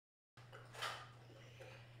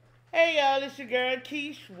Hey y'all, it's your girl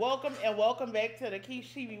Keish. Welcome and welcome back to the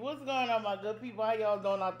Keish TV. What's going on, my good people? How y'all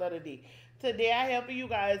doing out there today? Today I have for you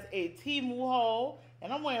guys a TEMU haul,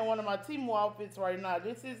 and I'm wearing one of my TEMU outfits right now.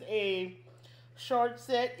 This is a short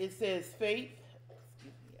set. It says Faith.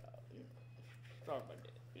 Excuse me, y'all. Sorry about that.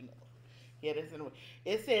 Yeah, that's in the way.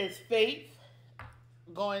 It says Faith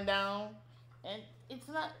going down, and it's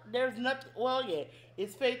not. There's nothing. Well, yeah,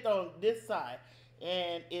 it's Faith on this side,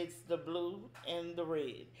 and it's the blue and the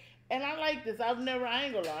red. And I like this. I ain't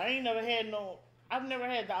gonna lie, I ain't never had no. I've never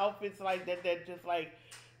had the outfits like that that just like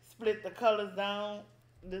split the colors down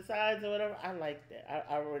the sides or whatever. I like that.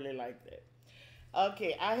 I really like that.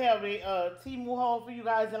 Okay, I have a Temu haul for you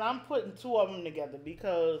guys, and I'm putting two of them together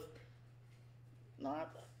because no,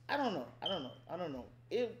 I don't know. I don't know. I don't know.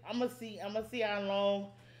 I'm gonna see. I'm gonna see how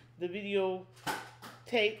long the video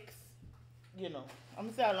takes. You know, I'm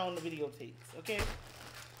gonna see how long the video takes. Okay.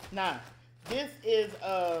 Now, this is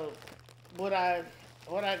what I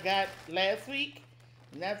what I got last week,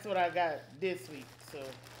 and that's what I got this week. So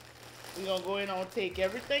we're gonna go in and take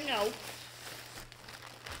everything out.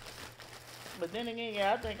 But then again,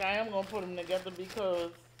 yeah, I think I am gonna put them together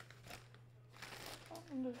because.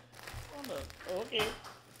 Hold up. Okay.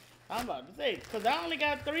 I'm about to say, because I only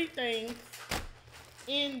got three things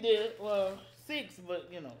in the, well, six, but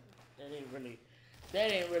you know, that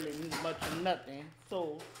ain't really much of nothing.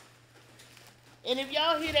 So, and if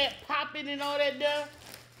y'all hear that popping and all that there,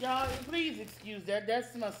 y'all, please excuse that.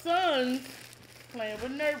 That's my sons playing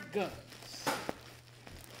with Nerf guns.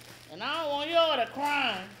 And I don't want y'all to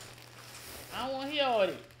crying. I don't want to hear all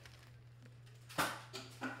that.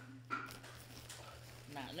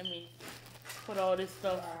 Now, let me put all this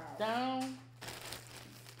stuff down.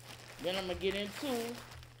 Then I'm gonna get into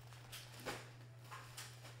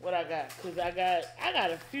what I got, cause I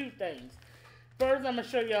got a few things. First, I'm gonna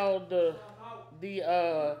show y'all the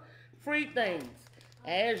free things.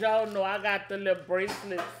 And as y'all know, I got the little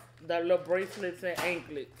bracelets and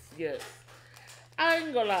anklets. Yes, I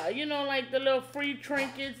ain't gonna lie. You know, like the little free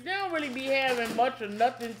trinkets, they don't really be having much of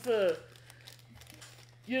nothing to,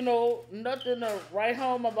 nothing to write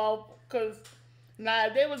home about. Cause now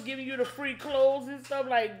if they was giving you the free clothes and stuff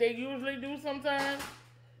like they usually do sometimes.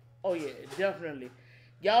 Oh yeah, definitely.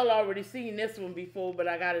 Y'all already seen this one before, but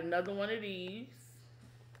I got another one of these.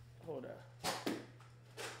 Hold up. I'm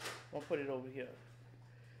gonna put it over here.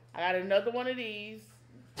 I got another one of these.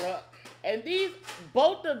 And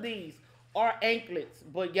both of these are anklets,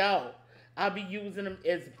 but y'all, I'll be using them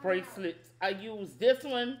as bracelets. I use this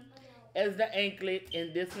one as the anklet,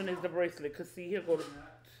 and this one is the bracelet. Cause see, here go the,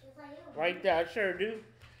 right there. I sure do.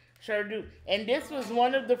 Sure do. And this was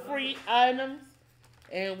one of the free items.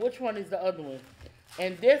 And which one is the other one?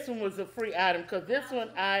 And this one was a free item because this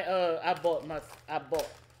one I bought.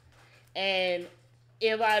 And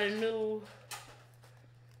if I'd have knew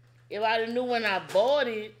when I bought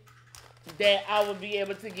it that I would be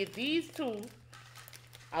able to get these two,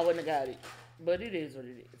 I wouldn't have got it. But it is what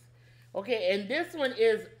it is. Okay, and this one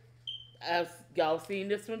is y'all seen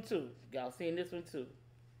this one too. Y'all seen this one too.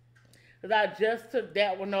 Cause I just took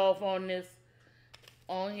that one off on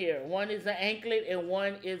here. One is an anklet and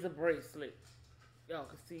one is a bracelet. Y'all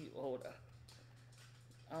can see. Hold up.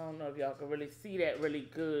 I don't know if y'all can really see that really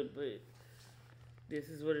good, but this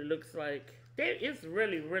is what it looks like. It's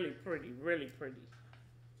really, really pretty. Really pretty.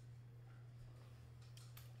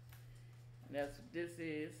 And that's what this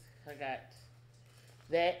is. I got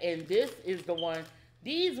that, and this is the one.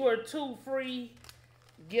 These were two free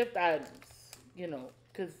gift items.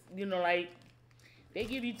 Because, like, they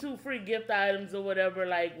give you two free gift items or whatever,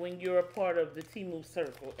 like, when you're a part of the Temu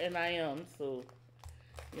circle. And I am, so,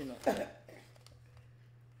 you know.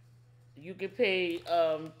 You can pay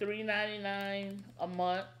 $3.99 a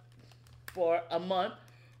month for a month,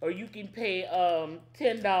 or you can pay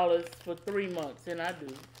 $10 for 3 months, and I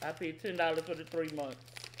do. I pay $10 for the 3 months.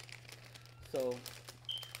 So,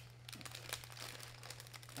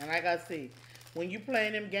 and like I say, when you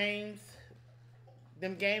playing them games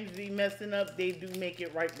be messing up, they do make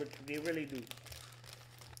it right with you. They really do.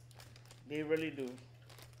 They really do.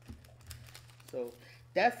 So,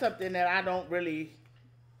 that's something that I don't really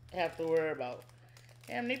have to worry about.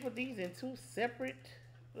 Damn, they put these in two separate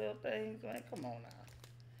little things, man. Come on now.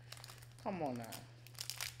 Come on now.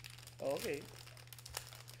 Okay.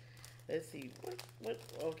 Let's see.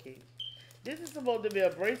 Okay. This is supposed to be a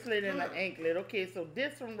bracelet and an anklet. Okay, so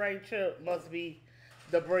this one right here must be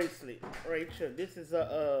the bracelet right here. This is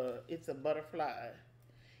it's a butterfly.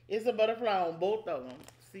 It's a butterfly on both of them.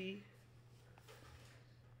 See?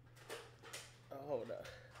 Oh, hold up.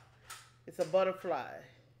 It's a butterfly.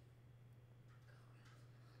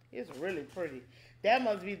 It's really pretty. That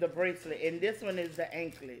must be the bracelet, and this one is the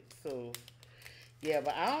anklet. So yeah,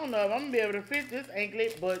 but I don't know if I'm gonna be able to fit this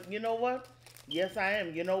anklet. But you know what? Yes, I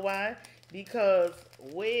am. You know why? Because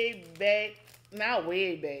way back, not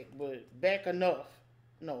way back, but back enough.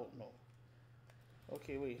 No, no.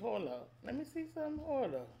 Okay, wait, hold up. Let me see something.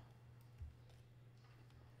 Hold up.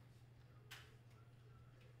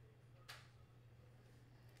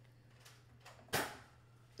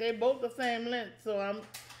 They both the same length, so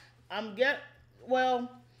I'm get well.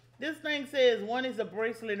 This thing says one is a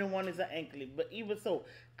bracelet and one is an anklet, but even so,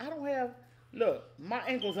 I don't have. Look, my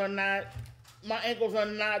ankles are not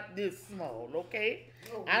this small. Okay,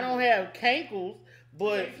 I don't have cankles,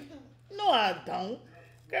 but no, I don't.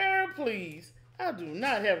 Girl, please, I do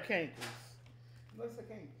not have cankles. What's a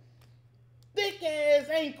cankle? Thick ass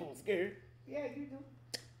ankles, girl. Yeah, you do.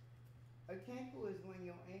 A cankle is when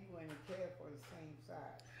your ankle and the calf are the same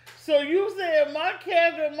size. So you said my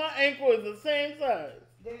calf and my ankle is the same size?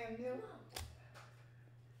 Damn near.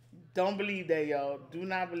 Don't believe that, y'all. Do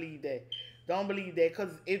not believe that. Don't believe that,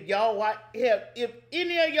 cause if y'all if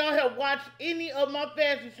any of y'all have watched any of my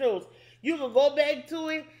fashion shows, you can go back to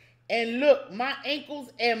it and look. My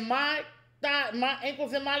ankles and my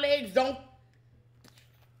ankles and my legs don't.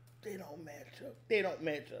 They don't match up. They don't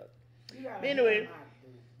match up. You gotta Anyway.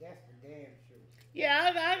 That's the damn truth.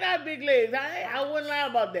 Yeah, I got big legs. I wouldn't lie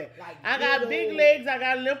about that. Like I got big legs. I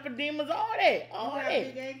got lymphodemas. All that. All you got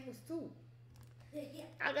that. big ankles too.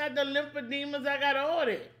 I got the lymphodemas. I got all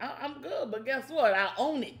that. I'm good. But guess what? I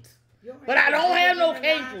own it. Your But I ankle don't have no bigger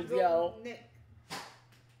than cankles, Lonzo's y'all. neck.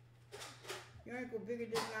 Your ankle bigger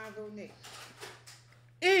than Lonzo's neck.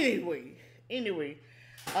 Anyway,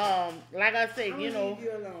 like I say, I'm you gonna know, leave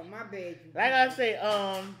you alone. My bad. You like I say,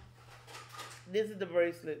 this is the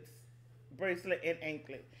bracelet and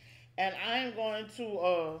anklet, and I'm going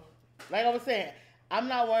to, like I was saying, I'm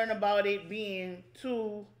not worrying about it being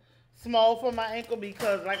too small for my ankle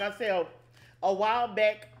because, like I said, a while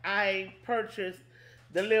back I purchased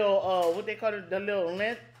the little, what they call it, the little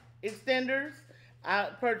length extenders. I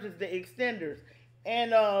purchased the extenders.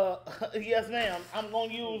 And yes, ma'am. I'm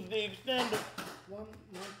gonna use the extender. one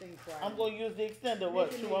thing for I'm gonna use the extender.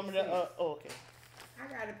 What? You want me to? Oh, okay. I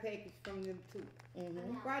got a package from them too.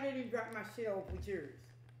 Mm-hmm. Why didn't you drop my shit off with yours?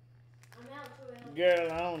 I'm out for real.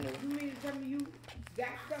 Girl, I don't know. You mean to tell me you got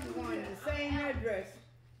something going to the same address?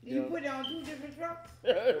 And you Yeah. put it on two different trucks?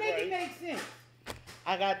 Right. Make it make sense.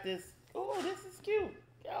 I got this. Oh, this is cute.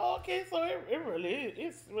 Yeah, okay, so it really is.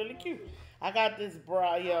 It's really cute. I got this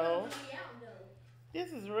bra, yo.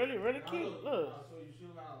 This is really, really cute. Look.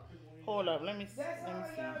 Hold up, let me see. That's all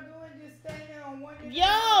y'all doing, just staying there on one. Yo,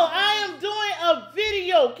 I am doing a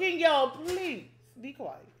video. Can y'all please be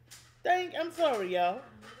quiet? I'm sorry, y'all.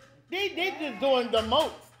 They just doing the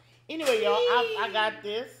most. Anyway, y'all, I got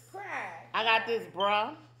this. Cry. I got this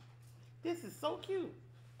bra. This is so cute.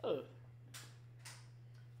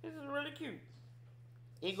 This is really cute.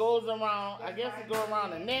 It goes around, I guess it goes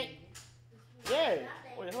around the neck. Yeah.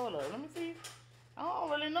 Wait, hold up. Let me see. I don't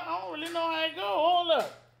really know how it go. Hold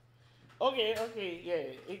up. Okay,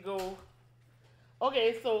 yeah. It go.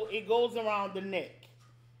 Okay, so it goes around the neck.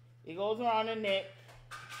 It goes around the neck.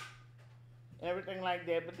 Everything like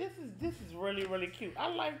that. But this is really, really cute. I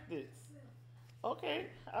like this. Okay,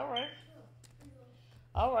 all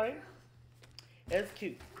right. That's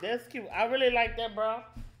cute. That's cute. I really like that, bro.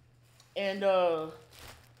 And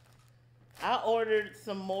I ordered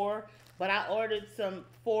some more, but I ordered some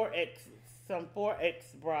 4X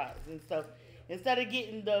bras and stuff. Instead of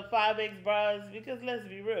getting the 5X bras, because let's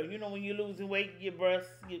be real, you know, when you're losing weight, your breasts,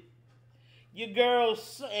 your girls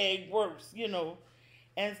sag worse, you know,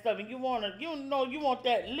 and stuff. And you want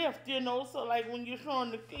that lift, you know. So like when you're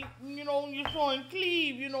showing when you're showing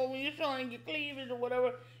cleave, when you're showing your cleavage or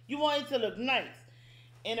whatever, you want it to look nice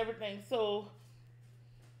and everything. So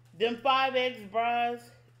them 5X bras,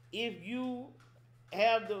 if you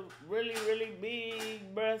have the really, really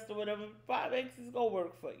big breasts or whatever, 5X is gonna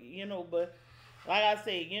work for you, but like I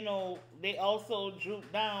say, they also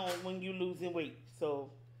droop down when you losing weight. So,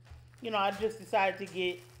 I just decided to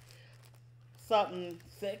get something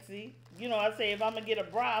sexy. I say if I'm gonna get a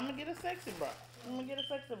bra, I'm gonna get a sexy bra.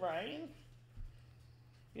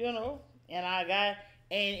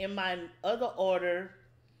 And in my other order,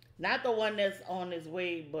 not the one that's on its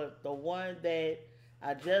way, but the one that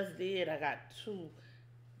I just did, I got 2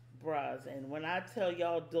 bras. And when I tell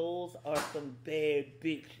y'all, those are some bad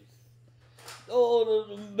bitches. Those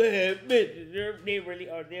are some bad bitches. They really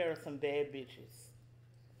are. They are some bad bitches.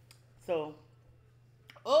 So,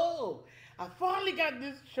 I finally got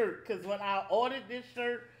this shirt. Because when I ordered this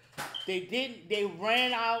shirt, they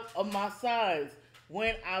ran out of my size.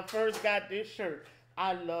 when I first got this shirt.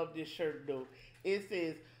 I love this shirt though. It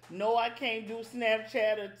says, "No, I can't do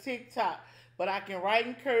Snapchat or TikTok, but I can write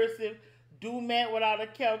in cursive, do math without a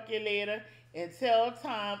calculator, and tell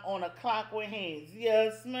time on a clock with hands."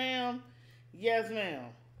 Yes, ma'am. Yes, ma'am.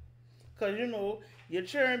 Cause your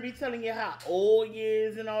children be telling you how old you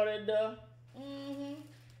is and all that stuff.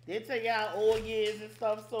 They tell you how old you is and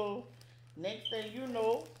stuff. So next thing you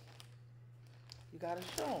know, you gotta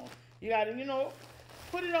show them. You gotta,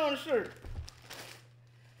 put it on a shirt.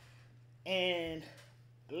 And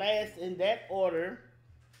last in that order,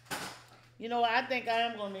 I think I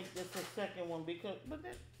am gonna make this a second one but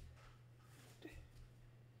that's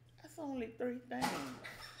only three things.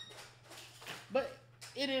 But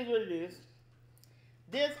it is what it is.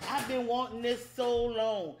 This I've been wanting this so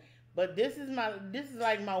long, but this is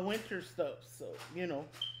like my winter stuff. So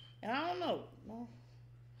and I don't know. No,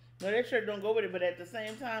 that shirt don't go with it. But at the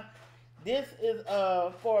same time, this is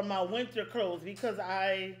for my winter clothes because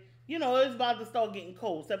it's about to start getting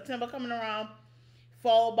cold. September coming around,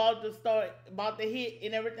 fall about to hit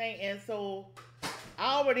and everything, and so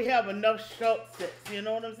I already have enough short sets. You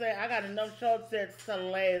know what I'm saying? I got enough short sets to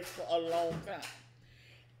last for a long time.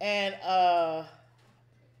 And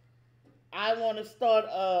I want to start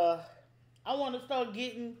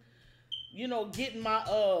getting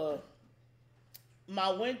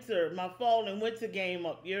my fall and winter game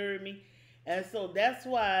up. You heard me? And so that's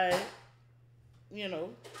why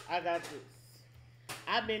I got this.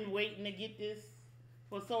 I've been waiting to get this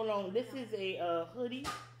for so long. This is a hoodie.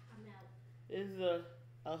 I'm out. This is a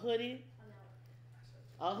hoodie, I'm out.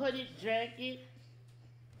 a hooded jacket,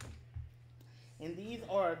 and these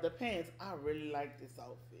are the pants. I really like this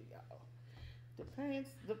outfit, y'all. The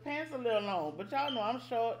pants a little long, but y'all know I'm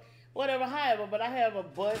short. Whatever, however, but I have a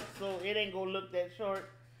butt, so it ain't gonna look that short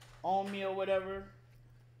on me or whatever.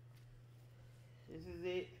 This is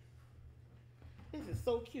it. This is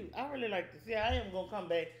so cute. I really like this. Yeah, I am gonna come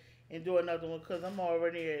back and do another one because I'm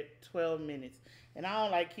already at 12 minutes, and I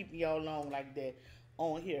don't like keeping y'all long like that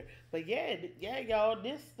on here. But yeah, y'all,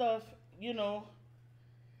 this stuff,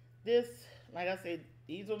 this, like I said,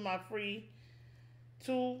 these are my free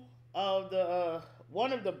two of the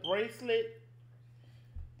one of the bracelets,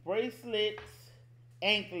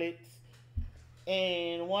 anklets,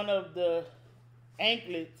 and one of the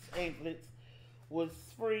anklets was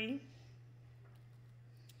free.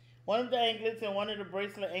 One of the anklets and one of the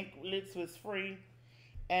bracelet anklets was free,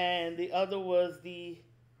 and the other was the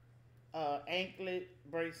anklet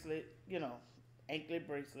bracelet. Anklet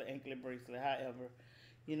bracelet. However,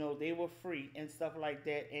 they were free and stuff like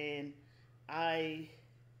that, and I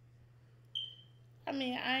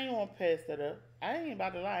mean, I ain't want to pass that up. I ain't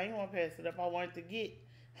about to lie. I ain't want to pass it up. I wanted to get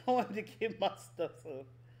my stuff up.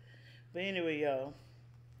 But anyway, y'all.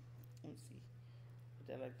 Let me see. Put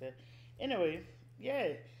that like that. Anyway,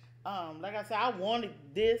 yeah. Like I said, I wanted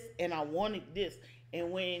this and I wanted this.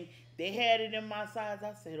 And when they had it in my size,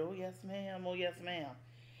 I said, "Oh yes, ma'am. Oh yes, ma'am."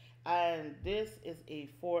 And this is a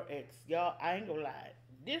 4X. Y'all, I ain't gonna lie.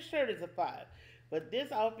 This shirt is a 5. But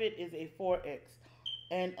this outfit is a 4X.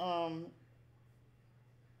 And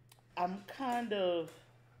I'm kind of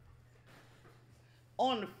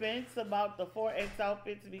on the fence about the 4X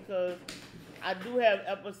outfits because I do have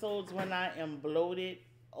episodes when I am bloated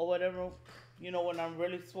or whatever, when I'm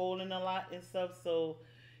really swollen a lot and stuff. So,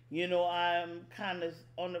 I'm kind of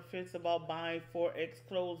on the fence about buying 4X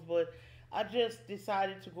clothes, but I just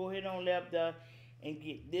decided to go ahead on left and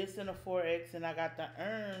get this in a 4X, and I got the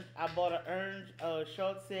orange. I bought an orange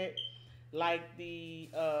short set like the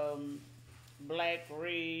black,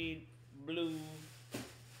 red, blue,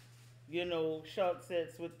 short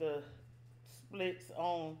sets with the splits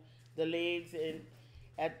on the legs and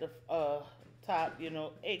at the top,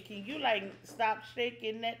 Hey, can you stop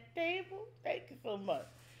shaking that table? Thank you so much.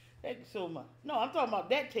 Thank you so much. No, I'm talking about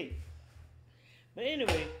that tape. But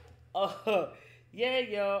anyway, yeah,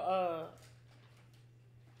 y'all.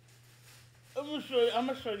 I'm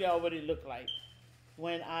gonna show y'all what it looked like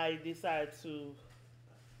when I decide to.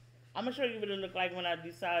 I'm gonna show you what it looked like when I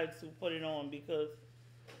decide to put it on because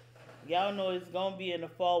y'all know it's gonna be in the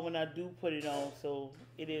fall when I do put it on. So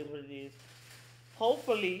it is what it is.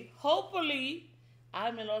 Hopefully, I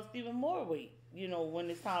haven't lost even more weight. When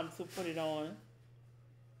it's time to put it on.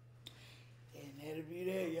 And that'll be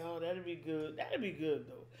there, y'all. That'll be good. That'll be good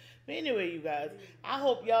though. But anyway, you guys, I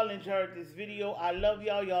hope y'all enjoyed this video. I love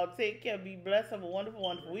y'all. Y'all take care. Be blessed. Have a wonderful,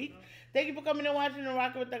 wonderful week. Thank you for coming and watching and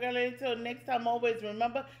rocking with the girl. Until next time, always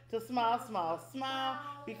remember to smile, smile, smile.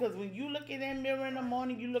 Because when you look in that mirror in the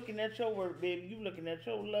morning, you looking at your work, baby. You looking at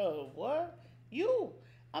your love. What? You.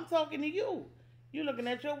 I'm talking to you. You looking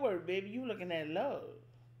at your work, baby. You looking at love.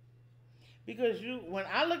 Because when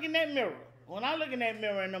I look in that mirror, when I look in that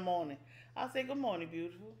mirror in the morning, I say, good morning,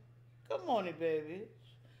 beautiful. Good morning, baby.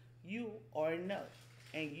 You are enough.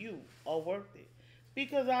 And you are worth it.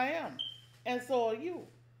 Because I am. And so are you.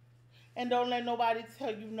 And don't let nobody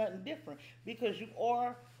tell you nothing different. Because you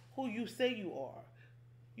are who you say you are.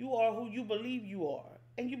 You are who you believe you are.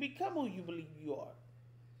 And you become who you believe you are.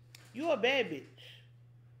 You're a bad bitch.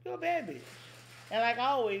 You're a bad bitch. And like I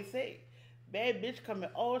always say, bad bitch come in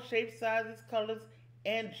all shapes, sizes, colors,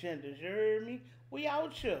 and genders. You heard me? We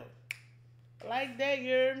out here. Like that, you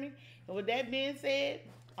heard me? And with that being said,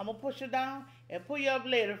 I'm going to push you down and pull you up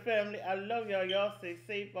later, family. I love y'all. Y'all stay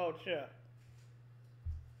safe out here.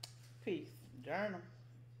 Peace. Journal.